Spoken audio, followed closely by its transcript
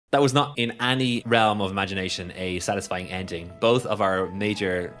That was not in any realm of imagination a satisfying ending. Both of our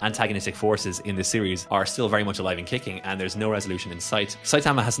major antagonistic forces in this series are still very much alive and kicking, and there's no resolution in sight.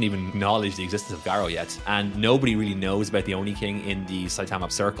 Saitama hasn't even acknowledged the existence of Garo yet, and nobody really knows about the Oni King in the Saitama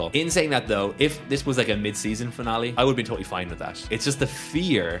circle. In saying that though, if this was like a mid-season finale, I would be totally fine with that. It's just the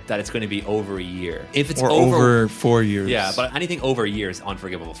fear that it's going to be over a year. If it's over 4 years. Yeah, but anything over a year is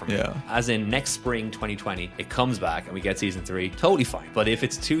unforgivable for me. Yeah. As in next spring 2020, it comes back and we get season 3, totally fine. But if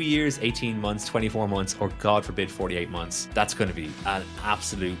it's 2 years, 18 months, 24 months, or God forbid 48 months, that's going to be an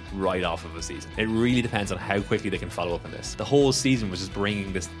absolute write-off of a season. It really depends on how quickly they can follow up on this. The whole season was just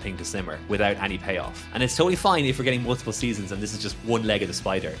bringing this thing to simmer without any payoff. And it's totally fine if we're getting multiple seasons and this is just one leg of the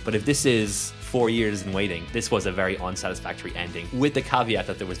spider. But if this is 4 years in waiting, this was a very unsatisfactory ending, with the caveat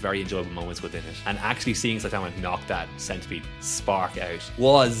that there was very enjoyable moments within it. And actually seeing Saitama knock that centipede spark out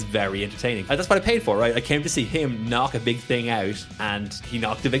was very entertaining. And that's what I paid for, right? I came to see him knock a big thing out, and he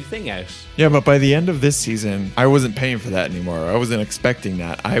knocked a big thing out. Yeah, but by the end of this season, I wasn't paying for that anymore. I wasn't expecting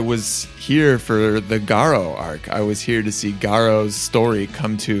that. I was here for the Garo arc. I was here to see Garo's story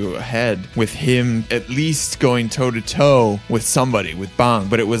come to a head, with him at least going toe-to-toe with somebody, with Bang.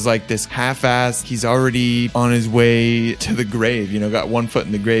 But it was like this half-assed, he's already on his way to the grave, got one foot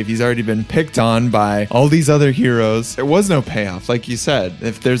in the grave. He's already been picked on by all these other heroes. There was no payoff, like you said.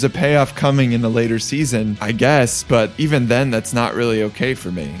 If there's a payoff coming in a later season, I guess, but even then, that's not really okay for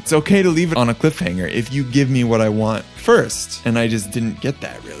me. It's okay to leave it on a cliffhanger if you give me what I want first, and I just didn't get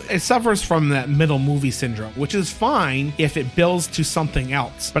that really. It suffers from that middle movie syndrome, which is fine if it builds to something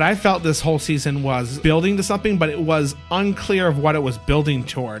else. But I felt this whole season was building to something, but it was unclear of what it was building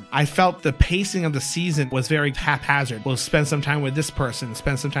toward. I felt the pacing of the season was very haphazard. We'll spend some time with this person,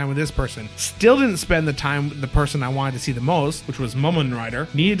 spend some time with this person. Still didn't spend the time with the person I wanted to see the most, which was Momoen Rider.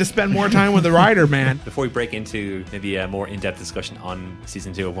 Needed to spend more time with the Rider, man. Before we break into maybe a more in-depth discussion on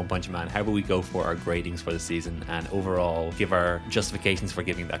season 2 of One Punch Man, how about we go for our gradings for the season and overall give our justifications for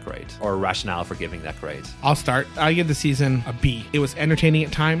giving that grade, or rationale for giving that grade? I'll start. I give the season a B. It was entertaining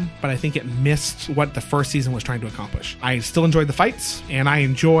at time, but I think it missed what the first season was trying to accomplish. I still enjoyed the fights, and I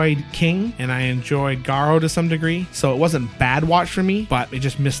enjoyed King, and I enjoyed Garo to some degree, so it wasn't bad watch for me, but it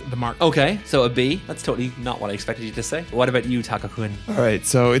just missed the mark. Okay, so a B. That's totally not what I expected you to say. What about you, Takakun? All right,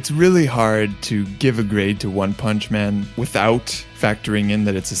 so it's really hard to give a grade to One Punch Man without factoring in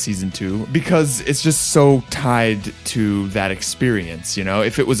that it's a season 2, because it's just so tied to that experience.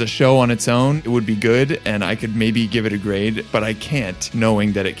 If it was a show on its own, it would be good and I could maybe give it a grade, but I can't,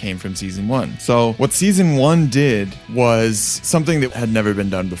 knowing that it came from season 1. So what season 1 did was something that had never been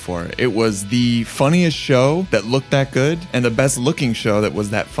done before. It was the funniest show that looked that good and the best looking show that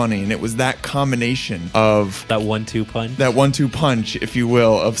was that funny, and it was that combination of that 1-2 punch, if you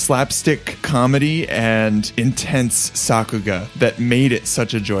will, of slapstick comedy and intense sakuga that made it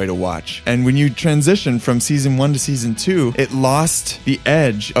such a joy to watch. And when you transition from season 1 to season 2, it lost the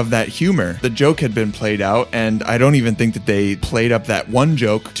edge of that humor. The joke had been played out, and I don't even think that they played up that one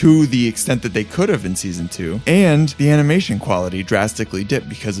joke to the extent that they could have in season 2. And the animation quality drastically dipped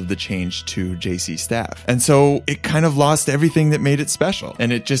because of the change to JC Staff. And so it kind of lost everything that made it special.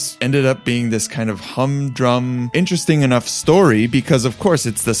 And it just ended up being this kind of humdrum, interesting enough story, because of course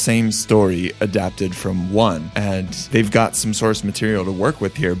it's the same story adapted from 1. And they've got some source material to work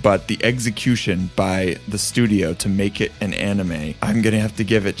with here, but the execution by the studio to make it an anime, I'm gonna have to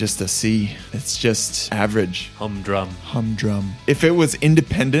give it just a C. It's just average. Humdrum. If it was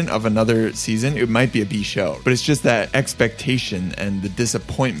independent of another season, it might be a B show, but it's just that expectation and the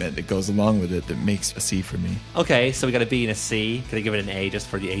disappointment that goes along with it that makes a C for me. Okay, so we got a B and a C. Could I give it an A just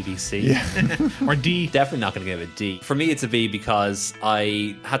for the ABC? Yeah. Or D. Definitely not going to give it a D. For me, it's a B because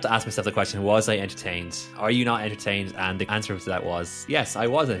I had to ask myself the question, was I entertained? Are you not entertained? And the answer to that was, yes, I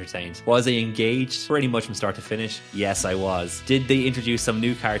was entertained. Was I engaged pretty much from start to finish? Yes, I was. Did they introduce some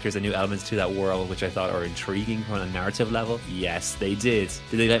new characters and new elements to that world which I thought are intriguing from a narrative level? Yes, they did.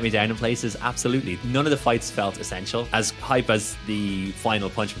 Did they let me down in places? Absolutely. None of the fights felt essential. As hype as the final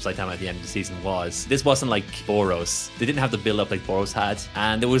punch from Saitama at the end of the season was, this wasn't like Boros. They didn't have the build up like Boros had,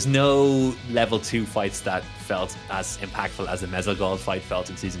 and there was no level 2 fights that felt as impactful as the Mesogold fight felt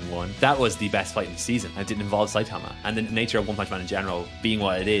in season 1. That was the best fight in the season, and it didn't involve Saitama. And the nature of One Punch Man in general being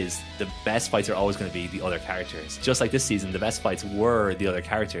what it is, the best fights are always going to be the other characters. Just like this season, the best fights were the other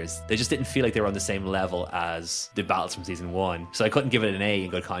characters. They just didn't feel like they were on the same level as the battles from season 1. So I couldn't give it an A in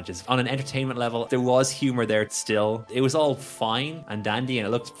good conscience. On an entertainment level, there was humor there still. It was all fine and dandy, and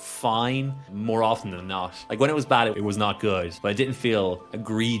it looked fine more often than not. Like when it was bad, it was not good, but it didn't feel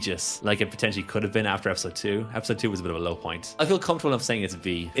egregious like it potentially could have been after episode 2. Episode 2 was a bit of a low point. I feel comfortable enough saying it's a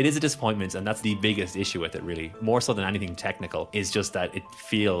B. It is a disappointment, and that's the biggest issue with it, really. More so than anything technical. technical. It's just that it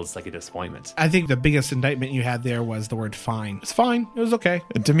feels like a disappointment. I think the biggest indictment you had there was the word fine. It's fine. It was okay.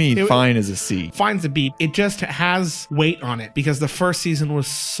 And to me, fine is a C. Fine's a B. It just has weight on it because the first season was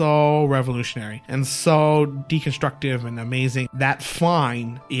so revolutionary and so deconstructive and amazing. That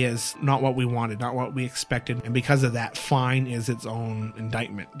fine is not what we wanted, not what we expected. And because of that, fine is its own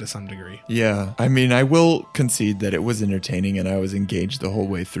indictment to some degree. Yeah. I mean, I will concede that it was entertaining and I was engaged the whole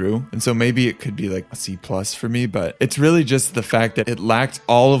way through. And so maybe it could be like a C plus for me, but it's really just the fact that it lacked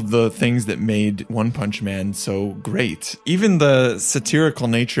all of the things that made One Punch Man so great. Even the satirical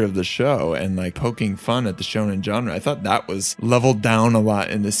nature of the show and like poking fun at the shonen genre, I thought that was leveled down a lot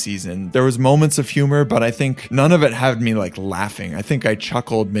in this season. There was moments of humor, but I think none of it had me like laughing. I think I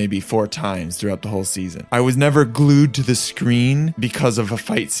chuckled maybe 4 times throughout the whole season. I was never glued to the screen because of a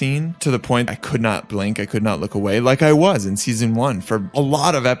fight scene to the point I could not blink, I could not look away like I was in season 1 for a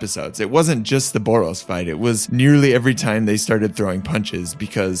lot of episodes. It wasn't just the Boros fight. It was nearly every time they started throwing punches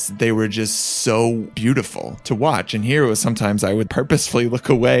because they were just so beautiful to watch. And here it was sometimes I would purposefully look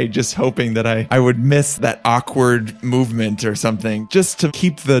away just hoping that I would miss that awkward movement or something just to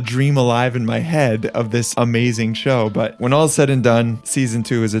keep the dream alive in my head of this amazing show. But when all is said and done, season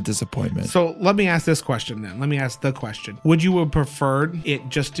 2 is a disappointment. So let me ask this question then. Let me ask the question. Would you have preferred it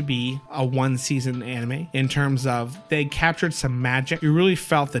just to be a 1-season anime in terms of they captured some magic? You really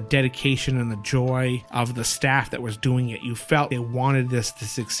felt the dedication and the joy of the staff that was doing it. You felt they wanted this to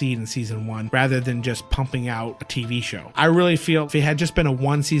succeed in season 1 rather than just pumping out a TV show. I really feel if it had just been a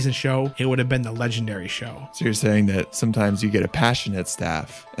 1-season show, it would have been the legendary show. So you're saying that sometimes you get a passionate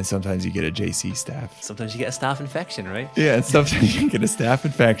staff and sometimes you get a JC staff. Sometimes you get a staph infection, right? Yeah, and sometimes you get a staph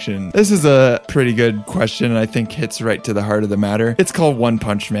infection. This is a pretty good question and I think hits right to the heart of the matter. It's called One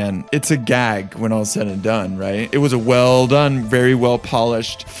Punch Man. It's a gag when all's said and done, right? It was a well done, very well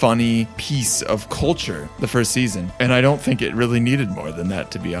polished, funny piece of culture the first season. And I don't think it really needed more than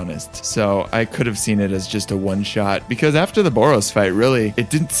that, to be honest. So I could have seen it as just a one shot because after the Boros fight, really, it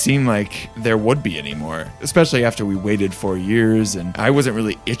didn't seem like there would be any more, especially after we waited 4 years and I wasn't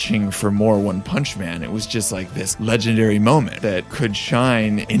really itching for more One Punch Man. It was just like this legendary moment that could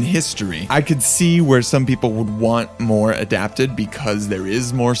shine in history. I could see where some people would want more adapted because there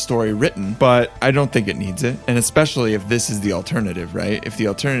is more story written, but I don't think it needs it. And especially if this is the alternative, right? If the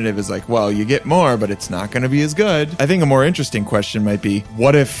alternative is like, well, you get more, but it's not going to be as good. I think a more interesting question might be,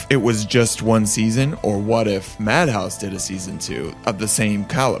 what if it was just 1 season, or what if Madhouse did a season 2 of the same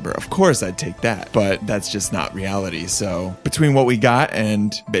caliber? Of course I'd take that, but that's just not reality. So between what we got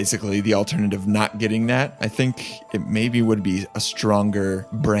and basically the alternative not getting that, I think it maybe would be a stronger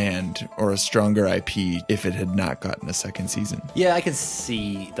brand or a stronger IP if it had not gotten a 2nd season. Yeah, I can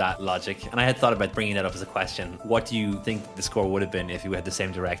see that logic. And I had thought about bringing that up as a question. What do you think the score would have been if you had the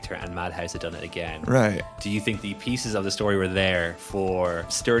same director and Madhouse had done it again? Right. Do you think the pieces of the story were there for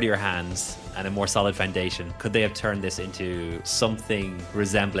sturdier hands and a more solid foundation? Could they have turned this into something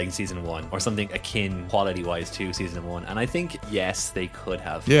resembling season 1 or something akin quality-wise to season 1? And I think, yes, they could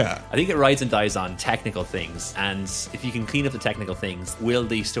have. Yeah. I think it rides and dies on technical things. And if you can clean up the technical things, will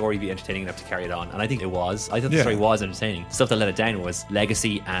the story be entertaining enough to carry it on? And I think it was. I thought the story was entertaining. Stuff that let it down was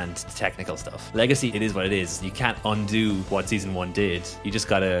legacy and technical stuff. Legacy, it is what it is. You can't undo what season 1 did. You just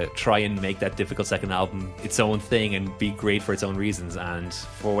gotta try and make that difficult second album its own thing and be great for its own reasons. And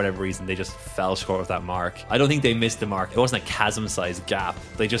for whatever reason, they just fell short of that mark. I don't think they missed the mark. It wasn't a chasm-sized gap.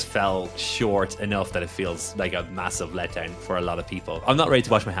 They just fell short enough that it feels like a massive letdown for a lot of people. I'm not ready to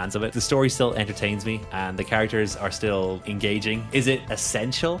wash my hands of it. The story still entertains me and the characters are still engaging. Is it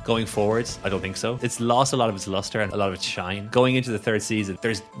essential going forward? I don't think so. It's lost a lot of its luster and a lot of its shine. Going into the 3rd season,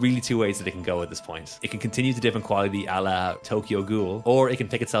 there's really 2 ways that it can go at this point. It can continue to dip in quality a la Tokyo Ghoul, or it can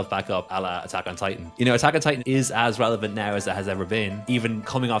pick itself back up a la Attack on Titan. You know, Attack on Titan is as relevant now as it has ever been, even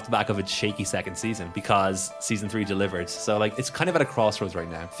coming off the back of its shaky 2nd season, because season 3 delivered. So like, it's kind of at a crossroads right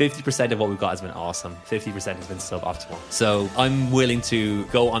now. 50% of what we've got has been awesome. 50% has been suboptimal. So I'm willing to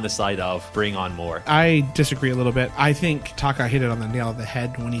go on the side of bring on more. I disagree a little bit. I think Taka hit it on the nail of the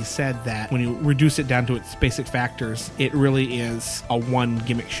head when he said that when you reduce it down to its basic factors, it really is a 1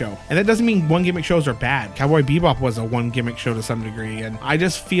 gimmick show. And that doesn't mean 1 gimmick shows are bad. Cowboy Bebop was a 1 gimmick show to some degree. And I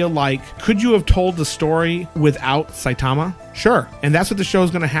just feel like, could you have told the story without Saitama? Sure. And that's what the show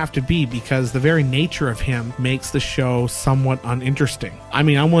is going to have to be, because the very nature of him makes the show somewhat uninteresting. I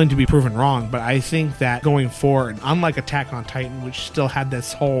mean, I'm willing to be proven wrong, but I think that going forward, unlike Attack on Titan, which still had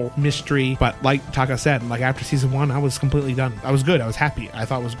this whole mystery, but like Taka said, like after season 1, I was completely done. I was good. I was happy. I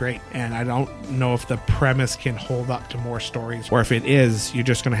thought it was great. And I don't know if the premise can hold up to more stories, or if it is, you're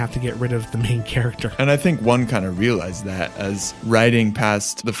just going to have to get rid of the main character. And I think one kind of realized that as writing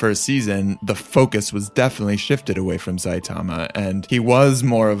past the first season, the focus was definitely shifted away from Saitama, and he was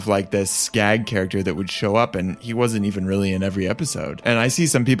more of like this gag character that would show up, and he wasn't even really in every episode. And I see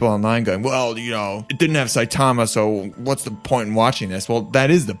some people online going, well, you know, it didn't have Saitama, so what's the point in watching this? Well, that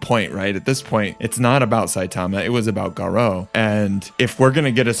is the point, right? At this point, it's not about Saitama, it was about Garo. And if we're going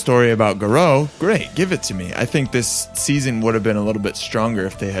to get a story about Garo, great, give it to me. I think this season would have been a little bit stronger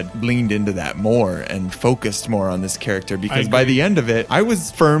if they had leaned into that more and focused more on this character, because by the end of it, I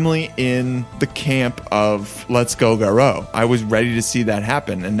was firmly in the camp of let's go Garo. I was ready to see that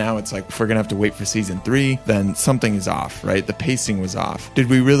happen, and now it's like, if we're gonna have to wait for season 3, then something is off, right? The pacing was off. Did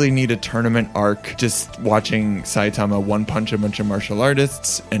we really need a tournament arc just watching Saitama one punch a bunch of martial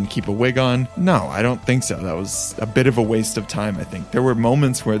artists and keep a wig on? No, I don't think so. That was a bit of a waste of time, I think. There were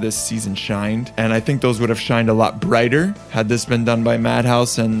moments where this season shined, and I think those would have shined a lot brighter had this been done by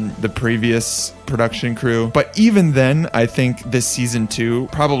Madhouse and the previous production crew. But even then, I think this season 2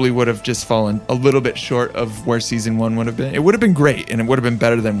 probably would have just fallen a little bit short of where season 1 would have been. It would have been great, and it would have been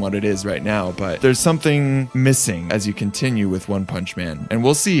better than what it is right now, but there's something missing as you continue with One Punch Man, and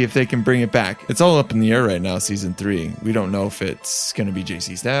we'll see if they can bring it back. It's all up in the air right now, season 3. We don't know if it's going to be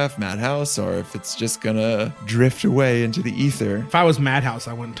JC Staff, Madhouse, or if it's just going to drift away into the ether. If I was Madhouse,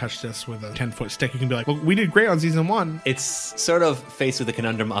 I wouldn't touch this with a 10-foot stick. You can be like, well, we did great on season 1. It's sort of faced with the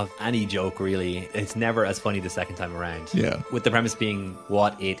conundrum of any joke, really. It's never as funny the second time around. Yeah. With the premise being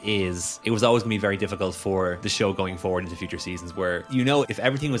what it is, it was always going to be very difficult for the show going forward into future seasons, where, you know, if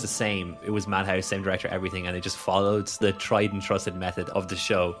everything was the same, it was Madhouse, same director, everything, and they just followed the tried and trusted method of the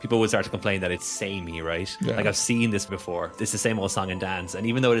show, people would start to complain that it's samey, right? Yeah. Like, I've seen this before. It's the same old song and dance. And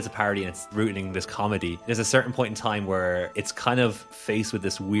even though it is a parody and it's rooted in this comedy, there's a certain point in time where it's kind of faced with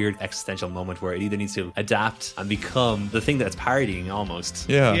this weird existential moment where it either needs to adapt and become the thing that it's parodying almost,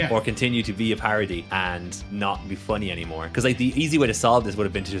 or continue to be a parody and not be funny anymore. Because like the easy way to solve this would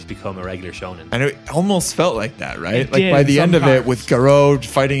have been to just become a regular shonen. And it almost felt like that, right? It like did by the end of it, sometimes. with Garo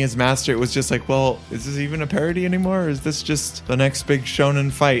fighting his master, it was just like, well, is this even a parody anymore? Or is this just the next big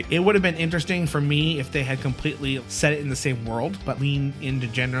shonen fight? It would have been interesting for me if they had completely set it in the same world, but lean into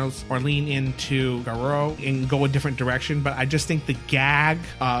Generals or lean into Garo and go a different direction. But I just think the gag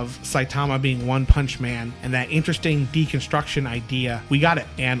of Saitama being One Punch Man and that interesting deconstruction idea, we got it.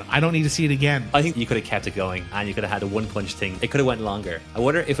 And I don't need to see it again. I think you could have kept it going and you could have had a one punch thing. It could have went longer. I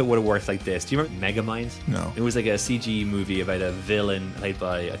wonder if it would have worked like this. Do you remember Megamind? No. It was like a CG movie about a villain played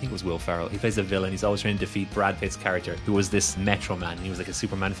by, I think it was Will Ferrell. He plays a villain. He's always trying to defeat Brad Pitt's character, who was this Metro Man. He was like a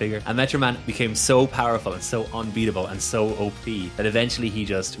Superman figure. And Metro Man became so powerful and so unbeatable and so OP that eventually he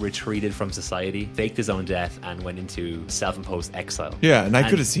just retreated from society, faked his own death, and went into self-imposed exile. Yeah, and I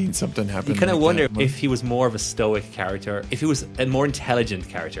could have seen something happen. You kind of like wonder that. if he was more of a stoic character, if he was a more intelligent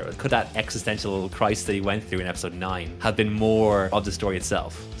character. Could that existential crisis that he went through in episode 9 have been more of the story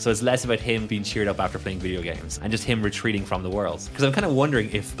itself? So it's less about him being cheered up after playing video games and just him retreating from the world. Because I'm kind of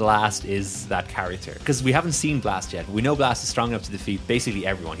wondering if Blast is that character. Because we haven't seen Blast yet. We know Blast is strong enough to defeat basically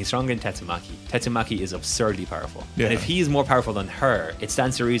everyone. He's stronger than Tetsumaki. Tetsumaki is absurdly powerful. Yeah. And if he is more powerful than her, it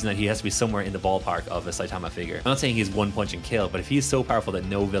stands to reason that he has to be somewhere in the ballpark of a Saitama figure. I'm not saying he's one punch and kill, but if he is so powerful that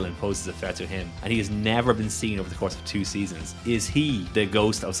no villain poses a threat to him, and he has never been seen over the course of 2 seasons, is he the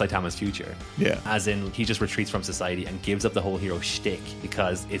ghost of Saitama's future? Yeah. As in, he just retreats from society and gives up the whole hero shtick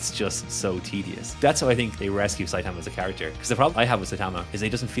because it's just so tedious. That's how I think they rescue Saitama as a character. Because the problem I have with Saitama is he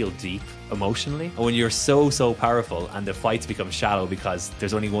doesn't feel deep emotionally. And when you're so powerful and the fights become shallow because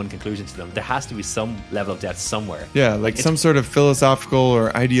there's only one conclusion to them, there has to be some level of depth somewhere. Yeah, like some sort of philosophical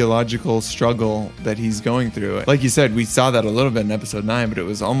or ideological struggle that he's going through. Like you said, we saw that a little bit in episode 9, but it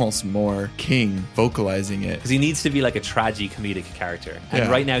was almost more King vocalizing it. Because he needs to be like a tragic comedic character. And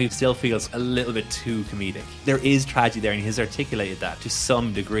right now he still feels a little bit too comedic. There is tragedy there and he's articulated that to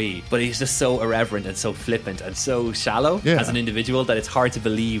some degree, but he's just so irreverent and so flippant and so shallow as an individual that it's hard to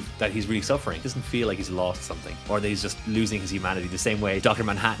believe that he's really suffering. It doesn't feel like he's lost something or that he's just losing his humanity the same way Dr.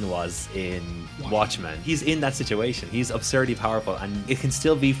 Manhattan was in Watchmen. He's in that situation. He's absurdly powerful and it can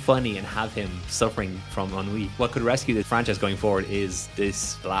still be funny and have him suffering from ennui. What could rescue the franchise going forward is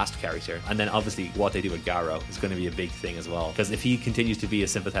this Blast character. And then obviously what they do with Garo is going to be a big thing as well. Because if he continues to be a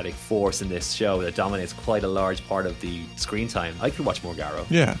sympathetic force in this show that dominates quite a large part of the screen time, I could watch more Garo.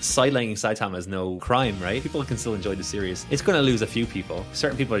 Yeah. Sidelining Saitama is no crime, right? People can still enjoy the series. It's going to lose a few people.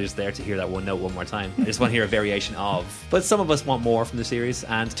 Certain people are just there to hear that one note one more time. I just want to hear a variation of. But some of us want more from the series,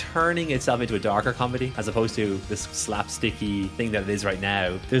 and turning itself into a darker comedy as opposed to this slapsticky thing that it is right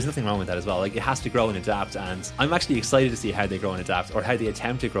now, there's nothing wrong with that as well. Like, it has to grow and adapt, and I'm actually excited to see how they grow and adapt, or how they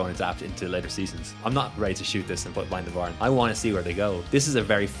attempt to grow and adapt into later seasons. I'm not ready to shoot this and put behind the barn. I want to see where they go. This is a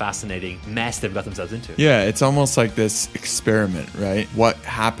very fascinating mess they've got themselves into. Yeah, it's almost like this experiment, right? What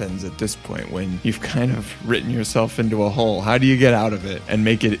happens at this point when you've kind of written yourself into a hole? How do you get out of it and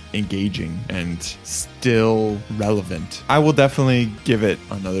make it engaging and still relevant? I will definitely give it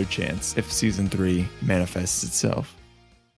another chance if season 3 manifests itself.